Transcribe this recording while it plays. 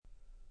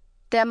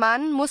Der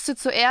Mann musste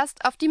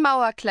zuerst auf die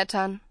Mauer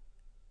klettern.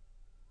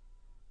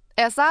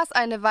 Er saß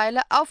eine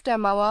Weile auf der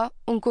Mauer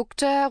und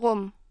guckte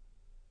herum.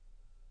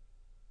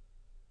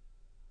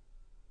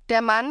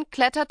 Der Mann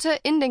kletterte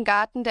in den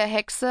Garten der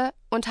Hexe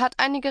und hat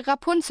einige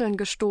Rapunzeln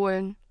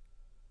gestohlen.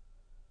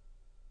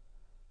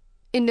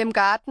 In dem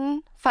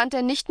Garten fand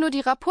er nicht nur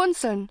die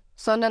Rapunzeln,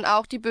 sondern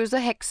auch die böse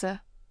Hexe.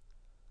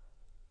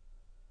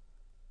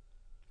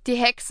 Die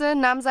Hexe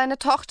nahm seine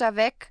Tochter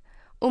weg,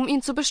 um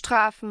ihn zu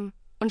bestrafen,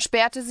 und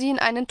sperrte sie in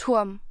einen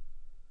Turm.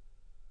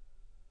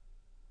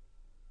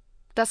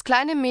 Das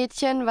kleine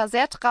Mädchen war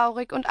sehr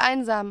traurig und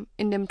einsam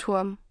in dem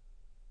Turm.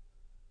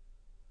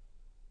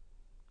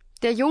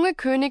 Der junge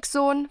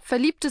Königssohn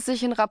verliebte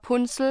sich in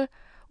Rapunzel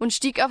und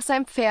stieg auf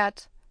sein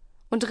Pferd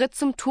und ritt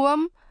zum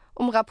Turm,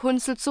 um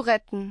Rapunzel zu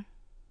retten.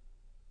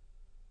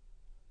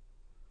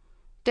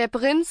 Der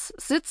Prinz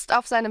sitzt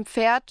auf seinem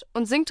Pferd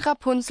und singt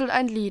Rapunzel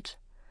ein Lied.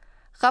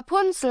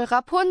 »Rapunzel,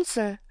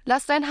 Rapunzel,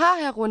 lass dein Haar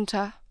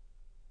herunter!«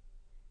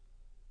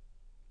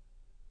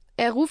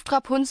 Er ruft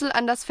Rapunzel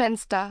an das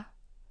Fenster.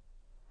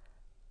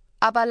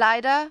 Aber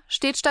leider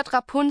steht statt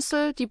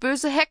Rapunzel die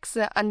böse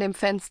Hexe an dem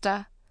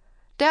Fenster.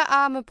 Der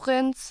arme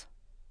Prinz.